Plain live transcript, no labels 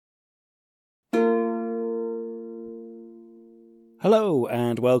Hello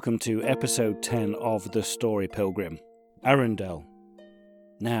and welcome to episode 10 of The Story Pilgrim, Arundel.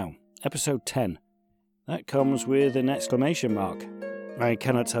 Now, episode 10. That comes with an exclamation mark. I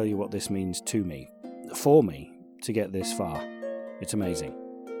cannot tell you what this means to me, for me, to get this far. It's amazing.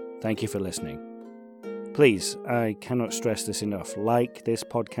 Thank you for listening. Please, I cannot stress this enough. Like this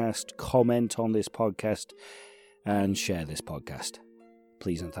podcast, comment on this podcast, and share this podcast.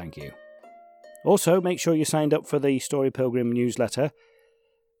 Please and thank you. Also, make sure you signed up for the Story Pilgrim newsletter.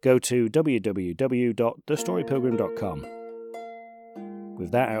 Go to www.thestorypilgrim.com. With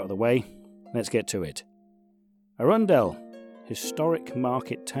that out of the way, let's get to it. Arundel, historic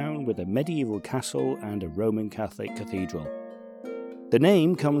market town with a medieval castle and a Roman Catholic Cathedral. The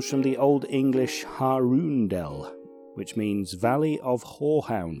name comes from the Old English Arundel, which means Valley of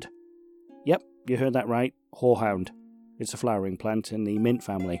Horehound. Yep, you heard that right, horehound. It's a flowering plant in the mint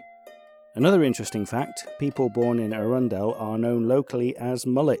family. Another interesting fact, people born in Arundel are known locally as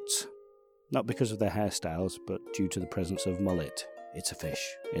mullets. Not because of their hairstyles, but due to the presence of mullet. It's a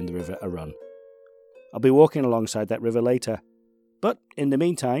fish in the River Arun. I'll be walking alongside that river later. But in the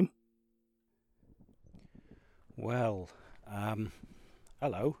meantime... Well,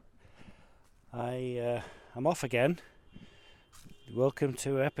 hello. I'm off again. Welcome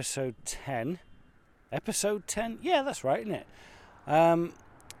to episode 10. Episode 10? Yeah, that's right, isn't it?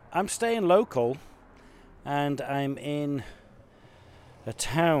 I'm staying local, and I'm in a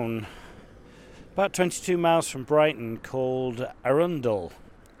town about 22 miles from Brighton called Arundel.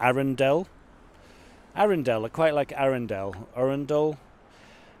 Arundel? Arundel, I quite like Arundel. Arundel.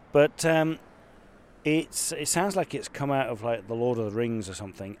 But it sounds like it's come out of like the Lord of the Rings or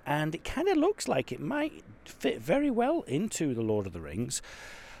something, and it kind of looks like it might fit very well into the Lord of the Rings.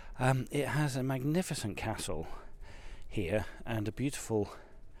 It has a magnificent castle here and a beautiful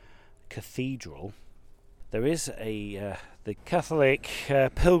cathedral. There is the Catholic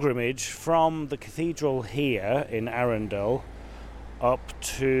pilgrimage from the cathedral here in Arundel up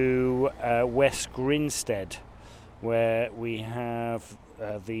to West Grinstead, where we have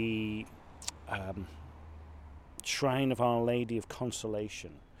the Shrine of Our Lady of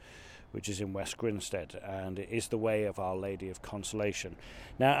Consolation, which is in West Grinstead, and it is the Way of Our Lady of Consolation.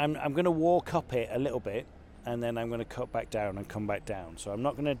 Now I'm going to walk up it a little bit, and then I'm going to cut back down and come back down. So I'm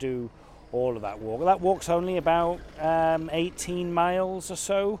not going to do all of that walk. That walk's only about 18 miles or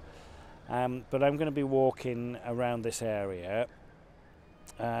so, but I'm going to be walking around this area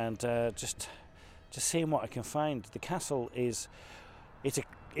and just seeing what I can find. The castle it's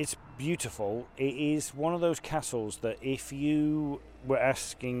beautiful. It is one of those castles that if you were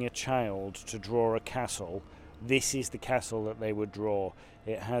asking a child to draw a castle, this is the castle that they would draw.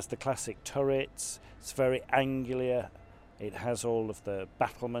 It has the classic turrets. It's very angular. It has all of the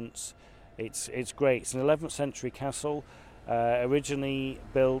battlements. It's great. It's an 11th century castle, originally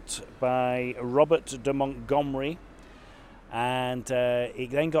built by Robert de Montgomery, and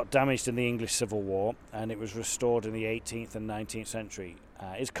it then got damaged in the English Civil War, and it was restored in the 18th and 19th century.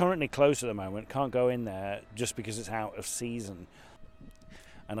 It's currently closed at the moment. Can't go in there just because it's out of season.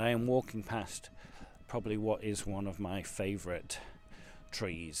 And I am walking past probably what is one of my favourite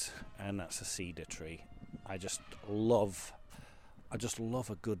trees, and that's a cedar tree. I just love a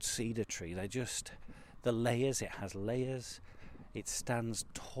good cedar tree. The layers, it has layers. It stands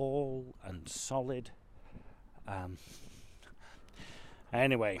tall and solid.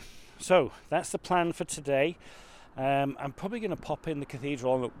 Anyway, so that's the plan for today. I'm probably going to pop in the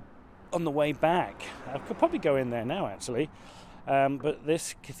cathedral on the way back. I could probably go in there now, actually. But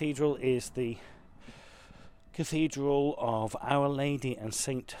this cathedral is the Cathedral of Our Lady and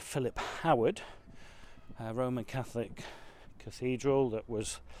St. Philip Howard, a Roman Catholic cathedral that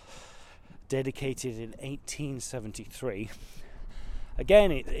was dedicated in 1873.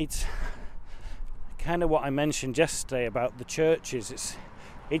 Again, it's kind of what I mentioned yesterday about the churches.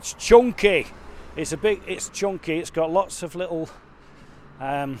 It's chunky. It's chunky. It's got lots of little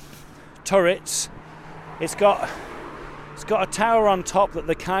turrets. It's got a tower on top that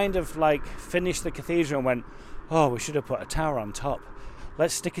they kind of like finished the cathedral and went, oh, we should have put a tower on top.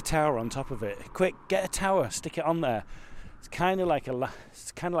 Let's stick a tower on top of it. Quick, get a tower, stick it on there. It's kind of like an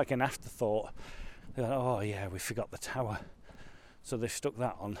afterthought. They're like, oh yeah, we forgot the tower, so they've stuck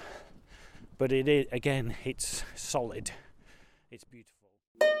that on. But it is, again, it's solid. It's beautiful.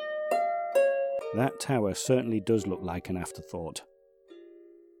 That tower certainly does look like an afterthought.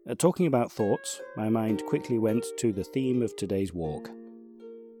 Talking about thoughts, my mind quickly went to the theme of today's walk.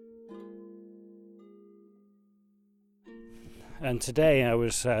 And today I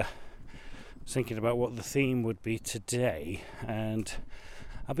was thinking about what the theme would be today, and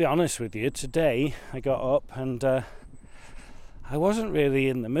I'll be honest with you, today I got up and I wasn't really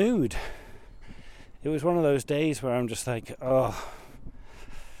in the mood. It was one of those days where I'm just like, oh,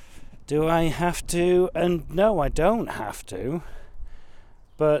 do I have to? And no, I don't have to.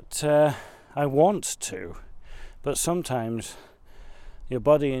 But I want to. But sometimes your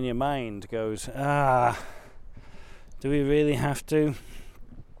body and your mind goes, do we really have to?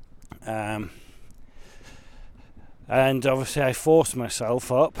 And obviously I force myself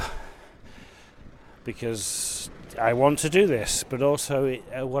up because I want to do this, but also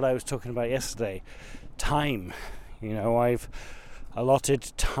what I was talking about yesterday, time. I've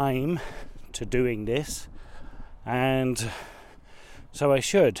allotted time to doing this, and so I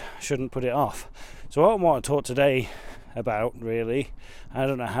shouldn't put it off. So what I want to talk today about, really, I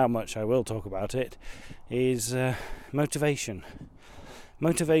don't know how much I will talk about it, is motivation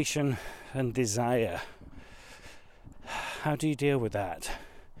and desire. How do you deal with that?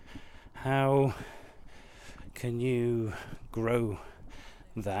 How can you grow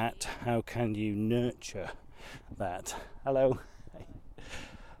that? How can you nurture that? Hello.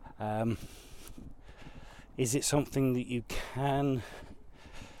 Is it something that you can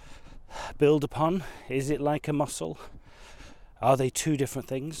build upon? Is it like a muscle? Are they two different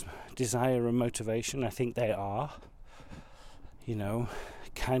things? Desire and motivation? I think they are.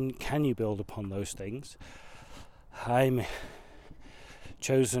 Can you build upon those things? I'm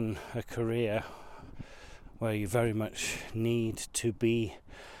chosen a career where you very much need to be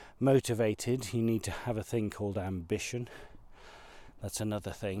motivated. You need to have a thing called ambition. That's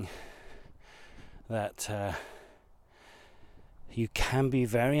another thing that you can be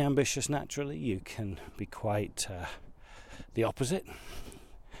very ambitious naturally. You can be quite the opposite.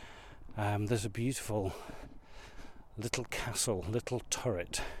 There's a beautiful little castle, little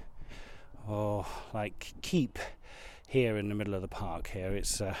turret, or like keep here in the middle of the park here.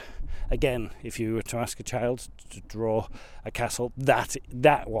 It's again, if you were to ask a child to draw a castle,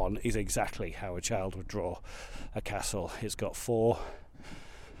 that one is exactly how a child would draw a castle. It's got 4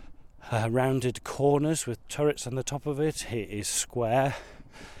 rounded corners with turrets on the top of it. It is square.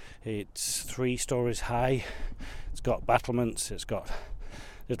 It's 3 stories high. It's got battlements. It's got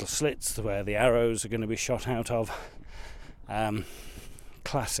little slits where the arrows are going to be shot out of.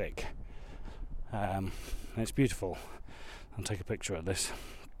 Classic. It's beautiful. I'll take a picture of this.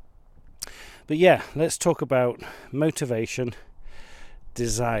 But yeah, let's talk about motivation,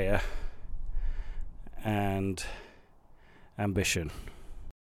 desire, and ambition.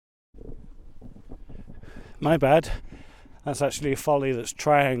 My bad. That's actually a folly that's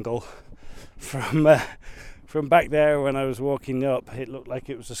triangle. From back there when I was walking up, it looked like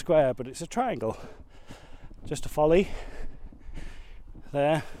it was a square, but it's a triangle. Just a folly.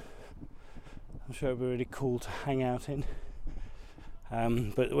 There. I'm sure it'd be really cool to hang out in.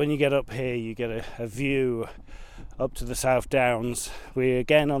 But when you get up here, you get a view up to the South Downs. We're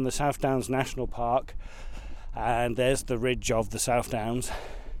again on the South Downs National Park, and there's the ridge of the South Downs.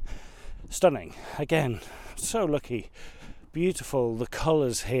 Stunning. Again, so lucky. Beautiful. The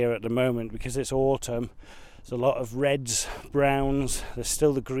colours here at the moment, because it's autumn. There's a lot of reds, browns. There's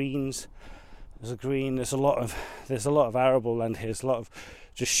still the greens. There's a green. There's a lot of arable land here. There's a lot of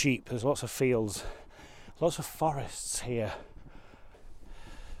just sheep. There's lots of fields. Lots of forests here.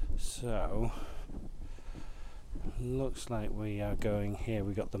 So, looks like we are going here.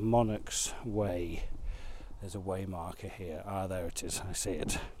 We've got the Monarch's Way. There's a way marker here. There it is. I see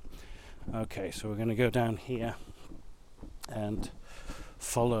it. Okay, so we're going to go down here and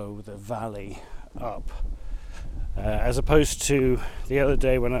follow the valley up. As opposed to the other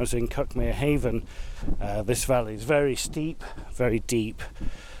day when I was in Cuckmere Haven, this valley is very steep, very deep,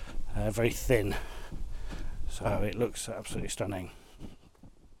 very thin. So it looks absolutely stunning.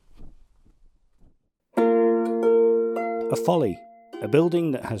 A folly, a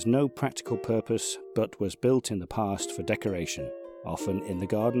building that has no practical purpose but was built in the past for decoration, often in the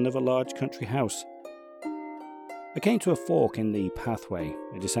garden of a large country house. I came to a fork in the pathway.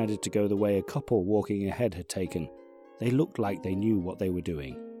 I decided to go the way a couple walking ahead had taken. They looked like they knew what they were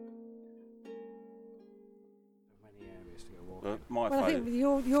doing. I think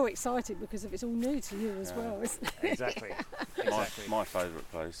you're excited because it's all new to you as well, isn't it? Exactly. My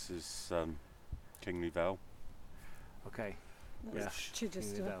favourite place is Kingley Vale. Okay. Which is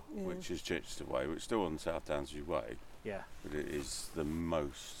Chichester Way, which is still on the South Downsview Way. Yeah. But it is the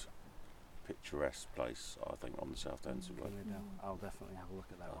most picturesque place, I think, on the South Downsview Way. I'll definitely have a look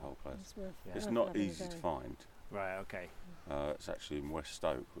at that whole place. Yeah. It's not easy to find. Right, okay. It's actually in West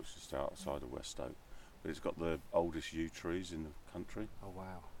Stoke, which is just outside of West Stoke. But it's got the oldest yew trees in the country. Oh,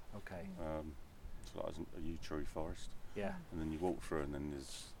 wow. Okay. It's like a yew tree forest. Yeah. And then you walk through and then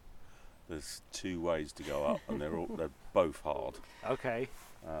There's 2 ways to go up, and they're both hard. Okay.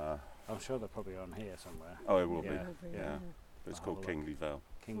 I'm sure they're probably on here somewhere. Oh, it will Yeah. be. Yeah. But it's I'll called have a Kingly Vale.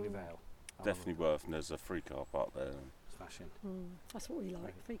 Kingly Vale. I'll Definitely have a look. worth, and there's a free car park there. Smashing. That's what we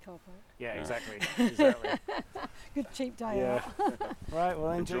like, free car park. Yeah, Yeah. exactly. Exactly. Good cheap day Yeah. out. Right,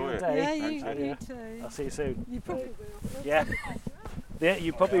 well, enjoy your Enjoy it. day. Yeah, you Thanks, too. I'll see you soon. You probably will. Yeah. Yeah,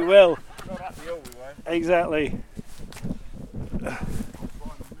 you probably will. Not up the hill we went. Exactly. The other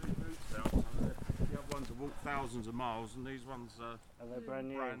ones have walked thousands of miles, and these ones are Are they brand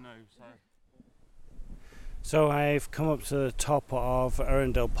new? brand new. So I've come up to the top of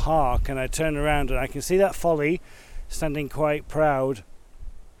Arundel Park, and I turn around and I can see that folly standing quite proud,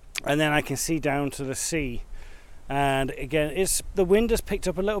 and then I can see down to the sea. And again, the wind has picked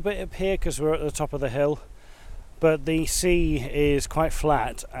up a little bit up here because we're at the top of the hill, but the sea is quite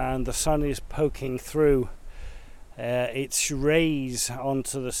flat and the sun is poking through its rays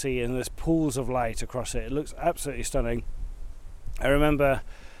onto the sea, and there's pools of light across it. It looks absolutely stunning. I remember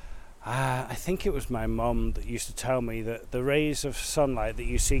I think it was my mum that used to tell me that the rays of sunlight that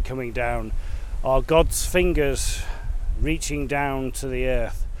you see coming down are God's fingers reaching down to the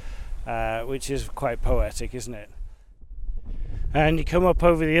earth, which is quite poetic, isn't it? And you come up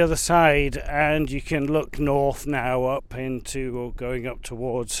over the other side and you can look north now up into, or going up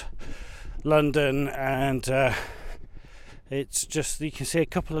towards London, and it's just, you can see a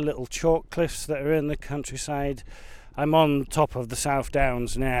couple of little chalk cliffs that are in the countryside. I'm on top of the South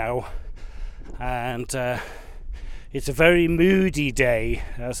Downs now, and it's a very moody day.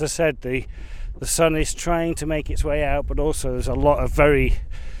 As I said, the sun is trying to make its way out, but also there's a lot of very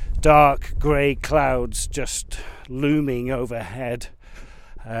dark grey clouds just looming overhead,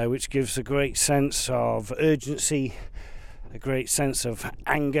 which gives a great sense of urgency, a great sense of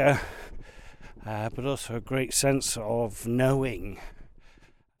anger, but also a great sense of knowing.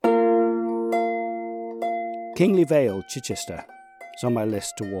 Kingly Vale, Chichester, is on my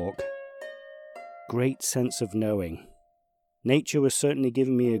list to walk. Great sense of knowing. Nature was certainly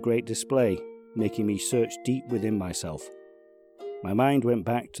giving me a great display, making me search deep within myself. My mind went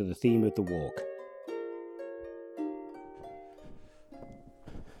back to the theme of the walk.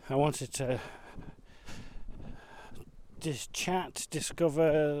 I wanted to just chat,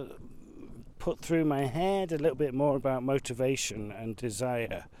 discover, put through my head a little bit more about motivation and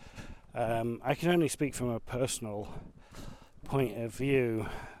desire. I can only speak from a personal point of view,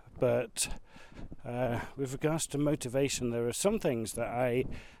 but with regards to motivation, there are some things that I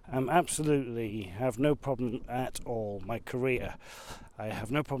absolutely have no problem at all. My career, I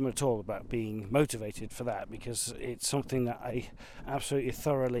have no problem at all about being motivated for that, because it's something that I absolutely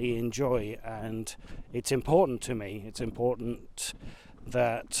thoroughly enjoy, and it's important to me. It's important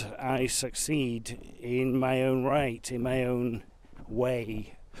that I succeed in my own right, in my own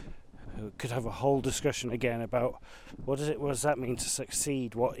way. Could have a whole discussion again about what does that mean to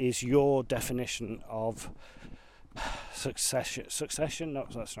succeed? What is your definition of succession? No,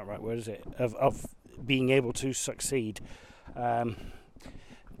 that's not the right word, is it? Of being able to succeed,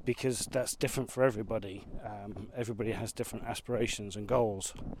 because that's different for everybody. Everybody has different aspirations and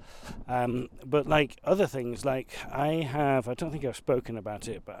goals. But like other things, like I don't think I've spoken about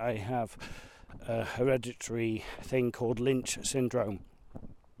it, but I have a hereditary thing called Lynch syndrome.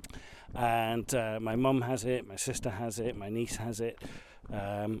 And my mum has it, my sister has it, my niece has it.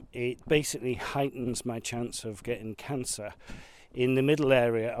 It basically heightens my chance of getting cancer in the middle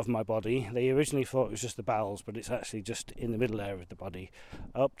area of my body. They originally thought it was just the bowels, but it's actually just in the middle area of the body.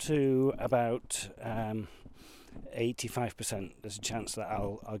 Up to about 85%, there's a chance that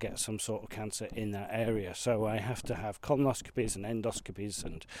I'll get some sort of cancer in that area. So I have to have colonoscopies and endoscopies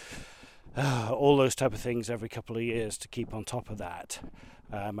and all those type of things every couple of years to keep on top of that.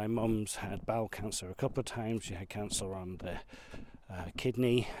 My mum's had bowel cancer a couple of times. She had cancer on the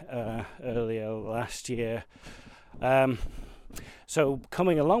kidney earlier last year. So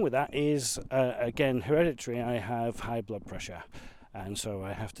coming along with that is, again, hereditary. I have high blood pressure, and so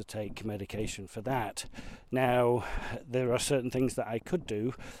I have to take medication for that. Now, there are certain things that I could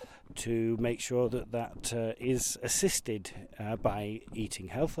do to make sure that is assisted by eating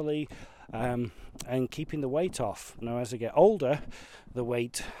healthily, and keeping the weight off. Now, as I get older, the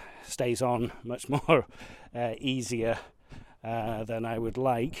weight stays on much more easier than I would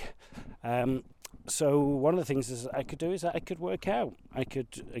like. So one of the things is I could do is that I could work out. I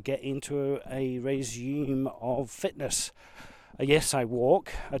could get into a regime of fitness. Yes, I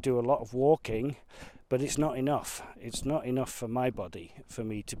walk. I do a lot of walking, but it's not enough. It's not enough for my body for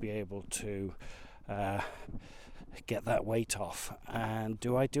me to be able to get that weight off. And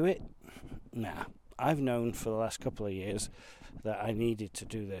do I do it? Nah. I've known for the last couple of years that I needed to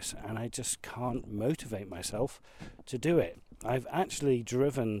do this, and I just can't motivate myself to do it. I've actually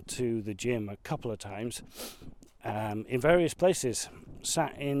driven to the gym a couple of times in various places,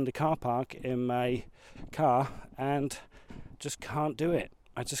 sat in the car park in my car and just can't do it.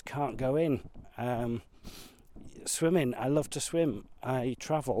 I just can't go in. Swimming, I love to swim. I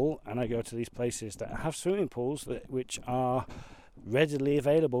travel and I go to these places that have swimming pools which are readily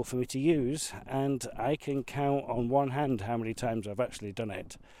available for me to use, and I can count on one hand how many times I've actually done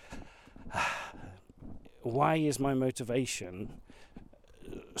it. Why is my motivation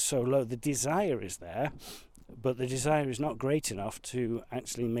so low? The desire is there, but the desire is not great enough to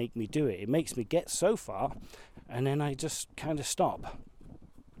actually make me do it. It makes me get so far, and then I just kind of stop.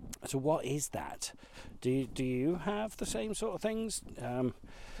 So what is that? Do you have the same sort of things?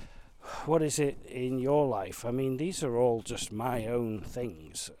 What is it in your life? I mean, these are all just my own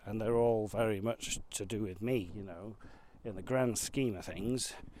things, and they're all very much to do with me, in the grand scheme of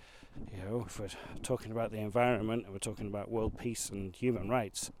things. If we're talking about the environment and we're talking about world peace and human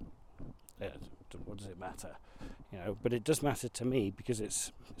rights, what does it matter? But it does matter to me because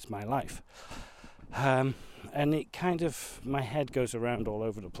it's my life. And it kind of, my head goes around all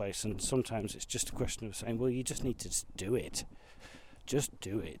over the place, and sometimes it's just a question of saying, well, you just need to do it. Just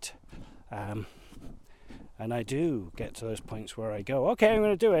do it. And I do get to those points where I go, okay, I'm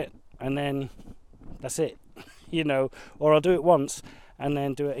going to do it, and then that's it. Or I'll do it once and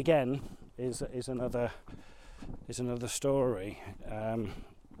then do it again is another story.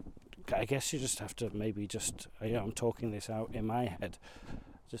 I guess you just have to maybe just, I'm talking this out in my head,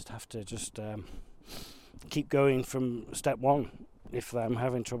 just have to keep going from step one. If I'm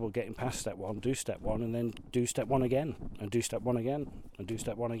having trouble getting past step one, do step one, and then do step one again, and do step one again, and do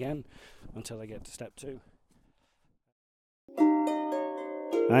step one again, until I get to step two.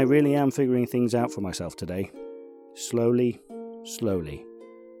 I really am figuring things out for myself today. Slowly.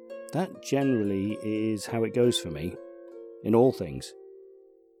 That generally is how it goes for me, in all things.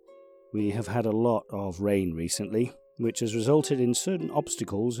 We have had a lot of rain recently, which has resulted in certain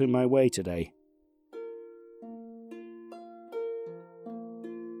obstacles in my way today.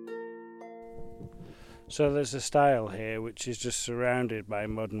 So there's a stile here which is just surrounded by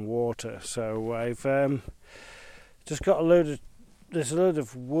mud and water. So I've just got there's a load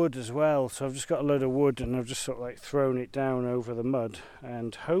of wood as well. So I've just got a load of wood and I've just sort of thrown it down over the mud,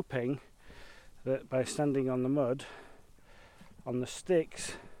 and hoping that by standing on the mud, on the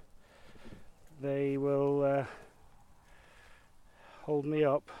sticks, they will hold me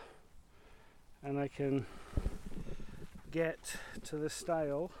up and I can get to the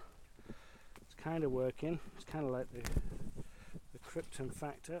stile. Kind of working. It's kind of like the krypton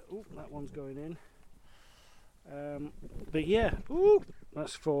factor. Oh, that one's going in. But yeah,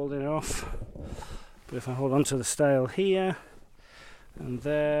 that's falling off. But if I hold on to the stile here and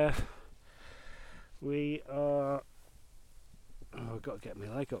there, we are. I've got to get my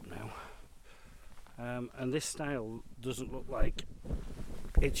leg up now. And this stile doesn't look like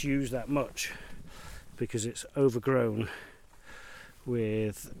it's used that much because it's overgrown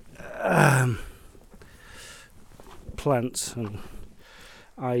with plants and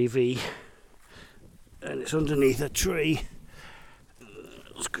ivy, and it's underneath a tree.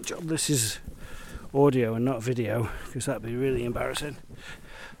 Good job this is audio and not video, because that'd be really embarrassing.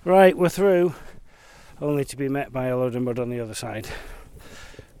 Right, we're through, only to be met by a load of mud on the other side,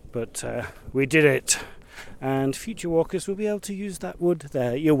 but we did it, and future walkers will be able to use that wood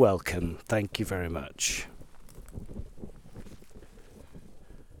there. You're welcome. Thank you very much.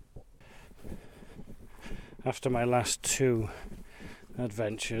 After my last two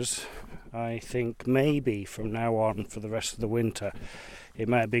adventures, I think maybe from now on for the rest of the winter it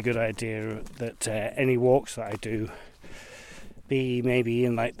might be a good idea that any walks that I do be maybe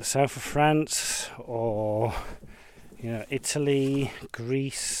in like the south of France or Italy,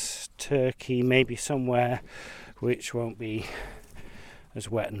 Greece, Turkey, maybe somewhere which won't be as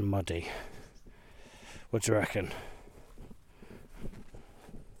wet and muddy. What do you reckon?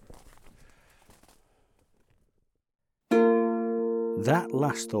 That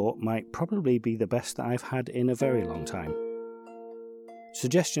last thought might probably be the best that I've had in a very long time.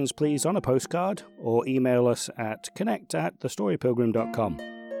 Suggestions please on a postcard or email us at connect@thestorypilgrim.com.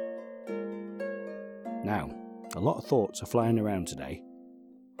 Now, a lot of thoughts are flying around today.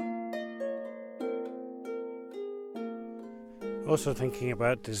 Also thinking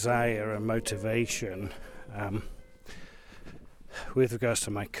about desire and motivation. With regards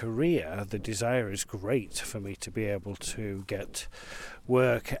to my career, the desire is great for me to be able to get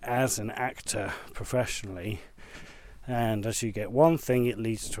work as an actor professionally, and as you get one thing it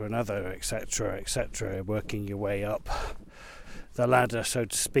leads to another, etc., working your way up the ladder, so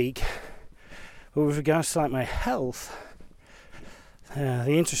to speak. But with regards to like my health,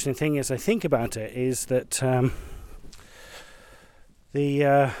 the interesting thing as I think about it is that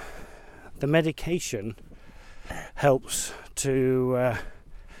the medication helps to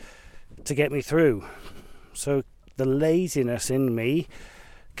get me through. So the laziness in me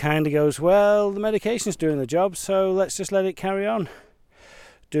kind of goes, well, the medication's doing the job, so let's just let it carry on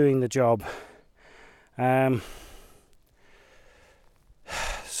doing the job.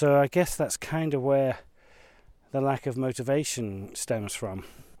 So I guess that's kind of where the lack of motivation stems from.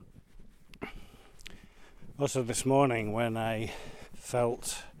 Also this morning when I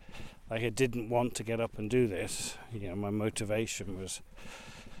felt like I didn't want to get up and do this, my motivation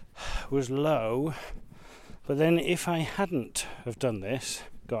was low. But then if I hadn't have done this,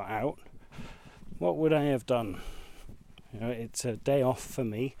 got out, what would I have done? It's a day off for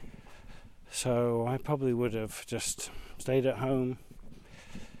me, so I probably would have just stayed at home,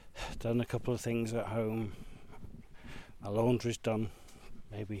 done a couple of things at home. My laundry's done,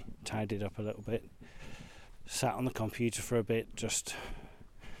 maybe tidied up a little bit, sat on the computer for a bit, just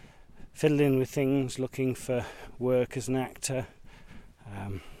fiddling with things, looking for work as an actor,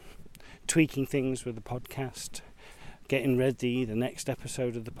 tweaking things with the podcast, getting ready the next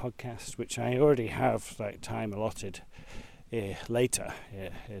episode of the podcast, which I already have time allotted later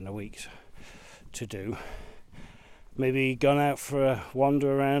in a week to do. Maybe gone out for a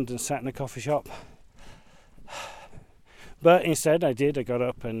wander around and sat in a coffee shop. But instead I got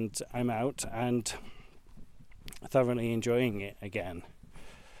up and I'm out and thoroughly enjoying it again.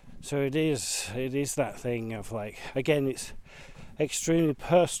 So it is that thing of again, it's extremely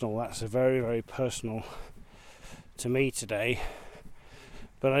personal. That's a very, very personal to me today.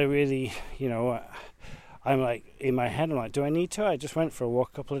 But I really, I'm in my head, I'm do I need to? I just went for a walk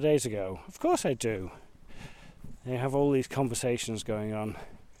a couple of days ago. Of course I do. You have all these conversations going on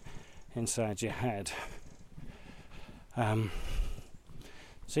inside your head.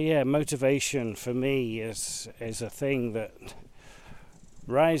 So yeah, motivation for me is a thing that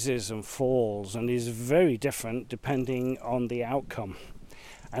rises and falls and is very different depending on the outcome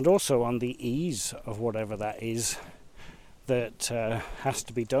and also on the ease of whatever that is that has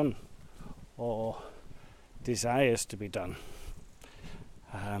to be done or desires to be done.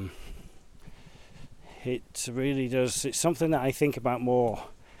 It really does. It's something that I think about more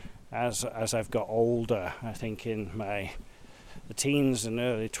as I've got older. I think in the teens and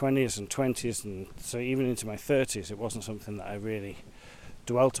early 20s and 20s, and so even into my 30s, it wasn't something that I really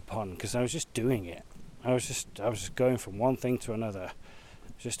dwelt upon because I was just doing it. I was just going from one thing to another,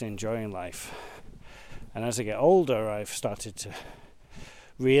 just enjoying life. And as I get older, I've started to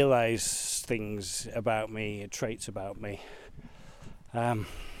realize things about me, traits about me.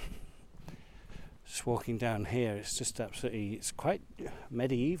 Just walking down here, it's just absolutely, it's quite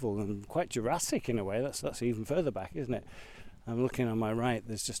medieval and quite Jurassic in a way. That's even further back, isn't it? I'm looking on my right,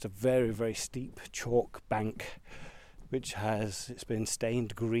 there's just a very, very steep chalk bank it's been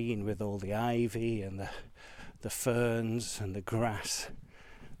stained green with all the ivy and the ferns and the grass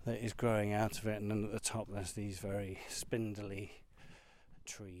that is growing out of it, and then at the top there's these very spindly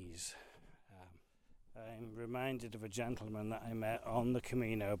trees. I'm reminded of a gentleman that I met on the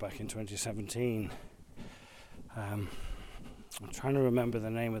Camino back in 2017. I'm trying to remember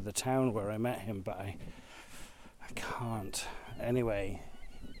the name of the town where I met him, but I can't. Anyway,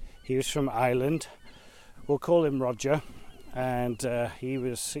 he was from Ireland. We'll call him Roger, and he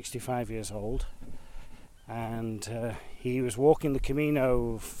was 65 years old, and he was walking the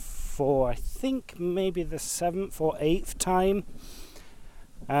Camino for I think maybe the 7th or 8th time,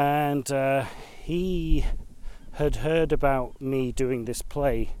 and he had heard about me doing this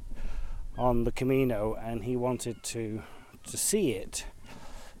play on the Camino, and he wanted to see it,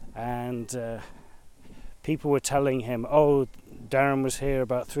 and people were telling him, oh, Darren was here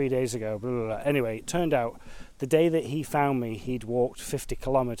about 3 days ago, blah, blah, blah. Anyway, it turned out the day that he found me, he'd walked 50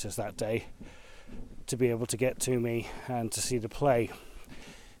 kilometres that day to be able to get to me and to see the play.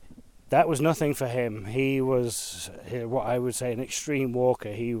 That was nothing for him. He was what I would say an extreme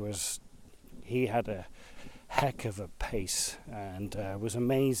walker. He had a heck of a pace and was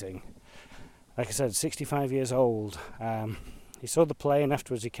amazing. Like I said, 65 years old. He saw the play, and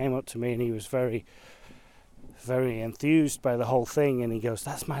afterwards he came up to me and he was very, very enthused by the whole thing, and he goes,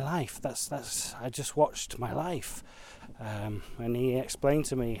 that's my life, that's I just watched my life. And he explained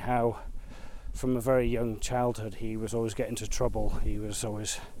to me how from a very young childhood he was always getting into trouble. He was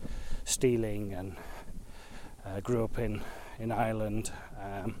always stealing, and grew up in Ireland,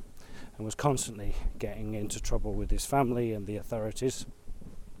 and was constantly getting into trouble with his family and the authorities.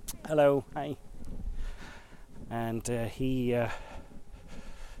 Hello, hi. and he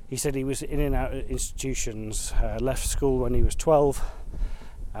said he was in and out of institutions, left school when he was 12,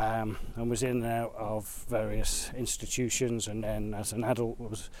 and was in and out of various institutions, and then as an adult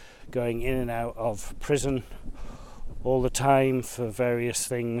was going in and out of prison all the time for various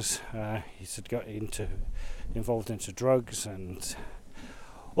things. He said got involved into drugs and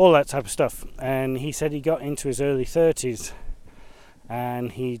all that type of stuff, and he said he got into his early 30s,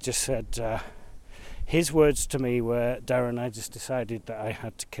 and he just said his words to me were, "Darren, I just decided that I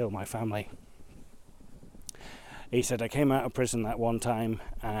had to kill my family." He said, "I came out of prison that one time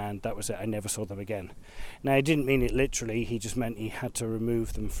and that was it. I never saw them again." Now, he didn't mean it literally. He just meant he had to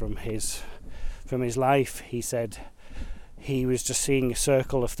remove them from his life. He said he was just seeing a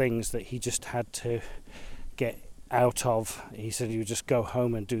circle of things that he just had to get out of. He said he would just go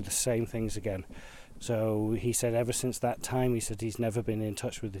home and do the same things again. So he said ever since that time, he said he's never been in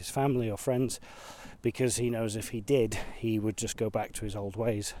touch with his family or friends, because he knows if he did, he would just go back to his old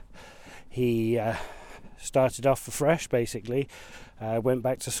ways. He started off afresh, basically, went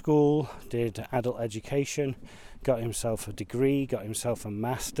back to school, did adult education, got himself a degree, got himself a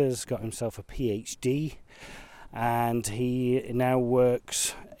master's, got himself a PhD, and he now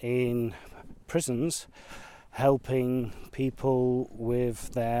works in prisons helping people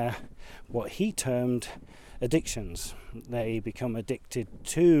with their, what he termed, addictions. They become addicted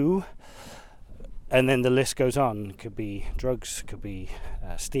to, and then the list goes on. Could be drugs, could be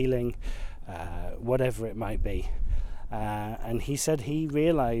stealing, whatever it might be. And he said he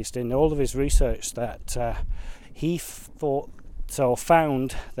realised in all of his research that he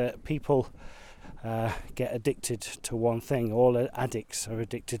found that people get addicted to one thing. All addicts are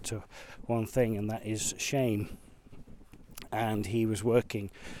addicted to one thing, and that is shame. And he was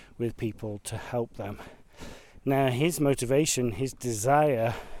working with people to help them. Now, his motivation, his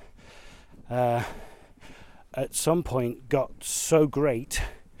desire, at some point got so great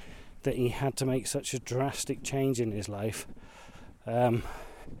that he had to make such a drastic change in his life,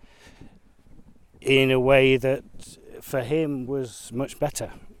 in a way that for him was much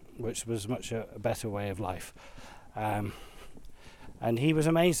better, which was much a better way of life. And he was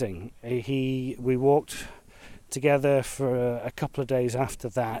amazing. We walked together for a couple of days after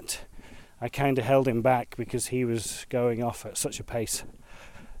that. I kind of held him back because he was going off at such a pace.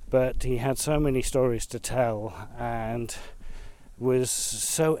 But he had so many stories to tell and was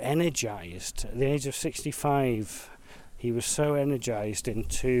so energized. At the age of 65, he was so energized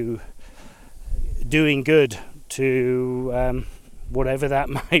into doing good, to whatever that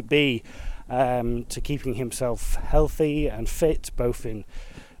might be, to keeping himself healthy and fit, both in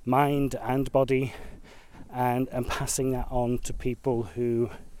mind and body, and passing that on to people who,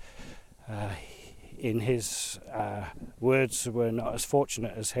 in his words, were not as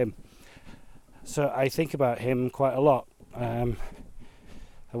fortunate as him. So I think about him quite a lot.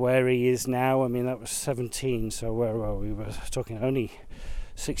 Where he is now, I mean, that was 17, so where were we? We were talking only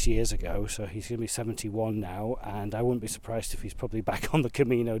 6 years ago, so he's going to be 71 now, and I wouldn't be surprised if he's probably back on the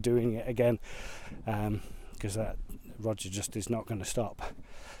Camino doing it again, because that Roger just is not going to stop.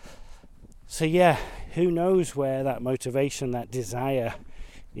 So yeah, who knows where that motivation, that desire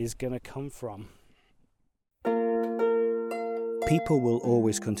is going to come from. People will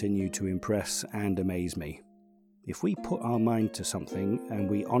always continue to impress and amaze me. If we put our mind to something and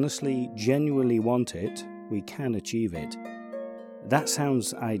we honestly, genuinely want it, we can achieve it. That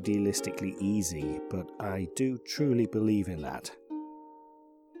sounds idealistically easy, but I do truly believe in that.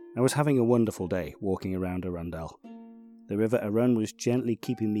 I was having a wonderful day walking around Arundel. The River Arun was gently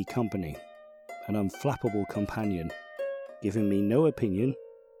keeping me company, an unflappable companion, giving me no opinion,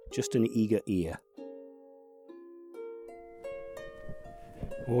 just an eager ear.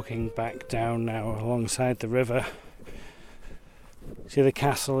 Walking back down now alongside the river. See the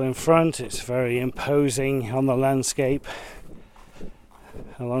castle in front, it's very imposing on the landscape.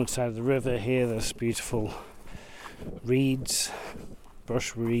 Alongside the river here, there's beautiful reeds,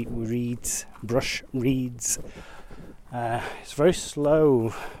 brush reeds. It's a very slow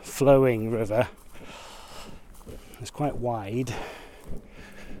flowing river. It's quite wide.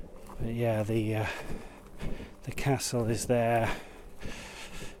 But yeah, the castle is there,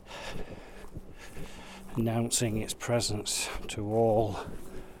 announcing its presence to all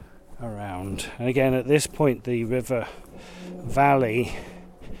around. And again, at this point, the river valley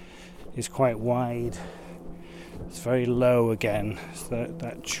is quite wide. It's very low again. It's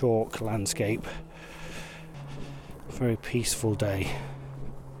that chalk landscape. Very peaceful day.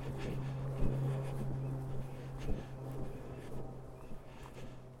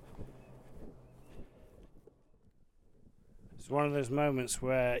 It's one of those moments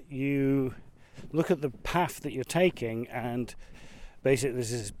where you look at the path that you're taking, and basically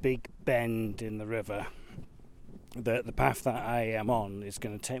there's this big bend in the river. The path that I am on is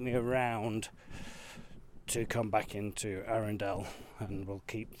going to take me around to come back into Arundel, and will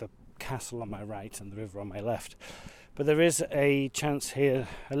keep the castle on my right and the river on my left. But there is a chance here,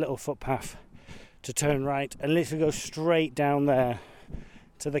 a little footpath, to turn right and literally go straight down there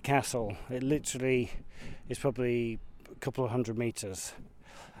to the castle. It literally is probably a couple of 100 metres,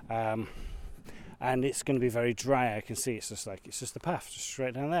 and it's going to be very dry. I can see it's just the path just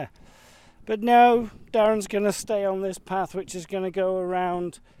straight down there. But no, Darren's going to stay on this path, which is going to go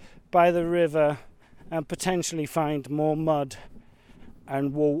around by the river and potentially find more mud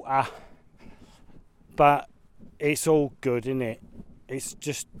and water. But it's all good, isn't it? It's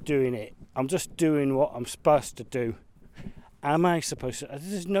just doing it. I'm just doing what I'm supposed to do. Am I supposed to?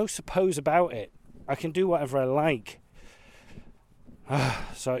 There's no suppose about it. I can do whatever I like.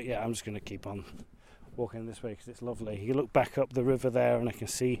 So yeah, I'm just going to keep on walking this way because it's lovely. You look back up the river there and I can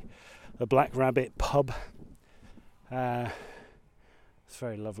see the Black Rabbit pub. It's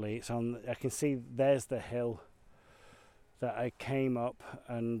very lovely. It's on. I can see there's the hill that I came up,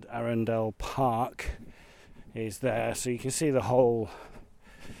 and Arundel Park is there, so you can see the whole.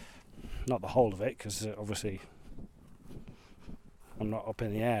 Not the whole of it, because obviously I'm not up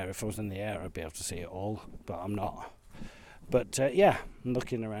in the air. If I was in the air, I'd be able to see it all, but I'm not. But yeah, I'm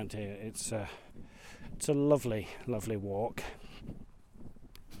looking around here. It's a lovely, lovely walk.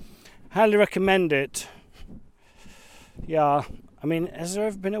 Highly recommend it. Yeah, I mean, has there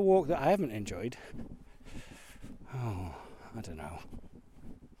ever been a walk that I haven't enjoyed? Oh, I don't know.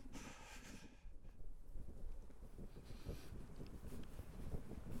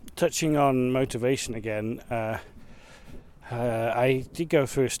 Touching on motivation again, I did go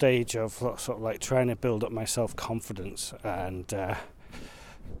through a stage of sort of like trying to build up my self-confidence and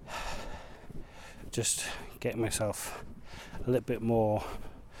just getting myself a little bit more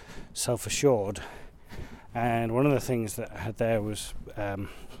self-assured. And one of the things that I had there was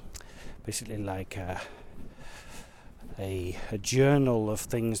basically like a journal of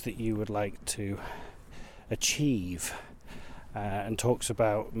things that you would like to achieve. And talks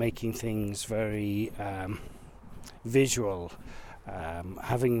about making things very visual,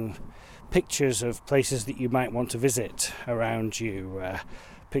 having pictures of places that you might want to visit around you,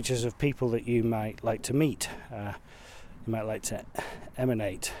 pictures of people that you might like to meet, you might like to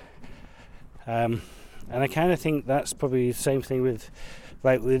emanate. And I kind of think that's probably the same thing with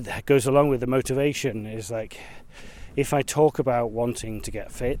goes along with the motivation, is like if I talk about wanting to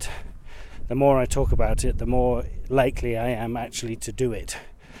get fit, the more I talk about it, the more likely I am actually to do it,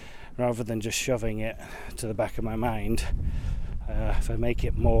 rather than just shoving it to the back of my mind. If I make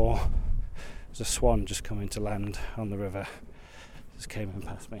it more, there's a swan just coming to land on the river, just came in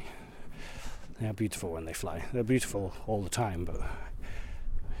past me. They are beautiful when they fly. They're beautiful all the time, but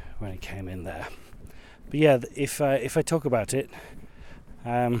when it came in there. But yeah, if I talk about it,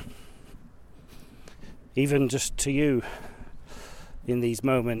 even just to you in these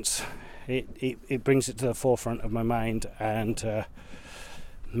moments, it brings it to the forefront of my mind, and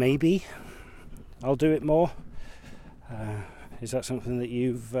maybe I'll do it more. Is that something that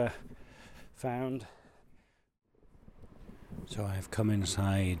you've found? So I've come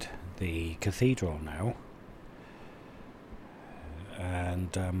inside the cathedral now,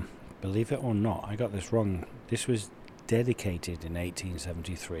 and believe it or not, I got this wrong. This was dedicated in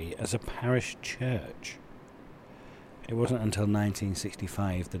 1873 as a parish church. It wasn't until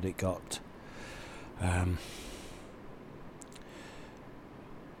 1965 that it got a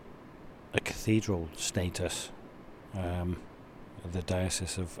cathedral status, the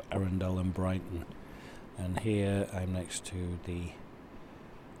Diocese of Arundel and Brighton. And here I'm next to the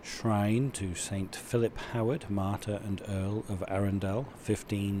shrine to St. Philip Howard, Martyr and Earl of Arundel,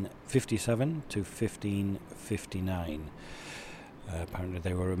 1557 to 1559. Apparently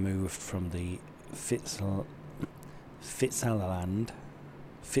they were removed from the Fitzalan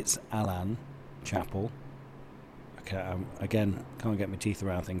Chapel. Okay, again, can't get my teeth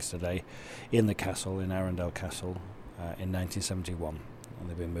around things today. In the castle, in Arundel Castle, in 1971, and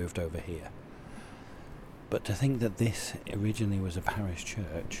they've been moved over here. But to think that this originally was a parish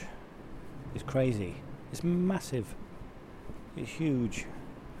church is crazy. It's massive. It's huge.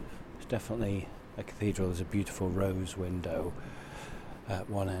 It's definitely a cathedral. There's a beautiful rose window at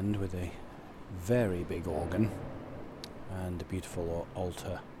one end with a very big organ, and a beautiful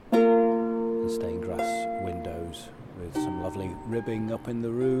altar and stained glass windows with some lovely ribbing up in the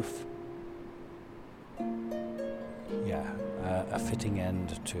roof. Yeah, a fitting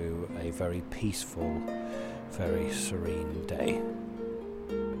end to a very peaceful, very serene day.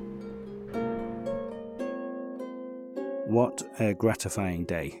 What a gratifying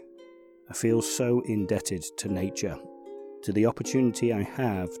day. I feel so indebted to nature, to the opportunity I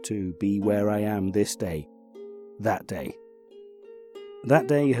have to be where I am this day, that day. That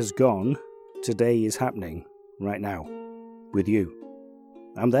day has gone, today is happening, right now, with you.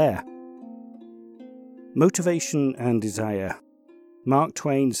 I'm there. Motivation and desire. Mark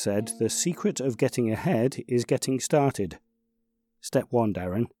Twain said, the secret of getting ahead is getting started. Step 1,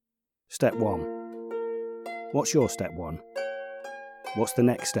 Darren. Step 1. What's your step 1? What's the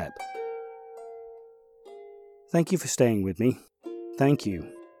next step? Thank you for staying with me. Thank you.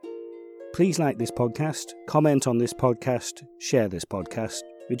 Please like this podcast, comment on this podcast, share this podcast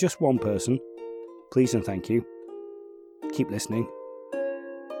with just one person. Please and thank you. Keep listening.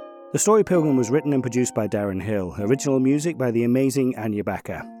 The Story Pilgrim was written and produced by Darren Hill. Original music by the amazing Anya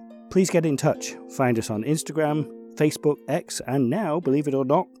Backer. Please get in touch. Find us on Instagram, Facebook, X, and now, believe it or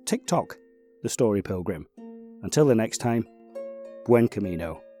not, TikTok, The Story Pilgrim. Until the next time, buen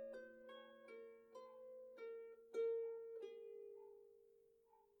camino.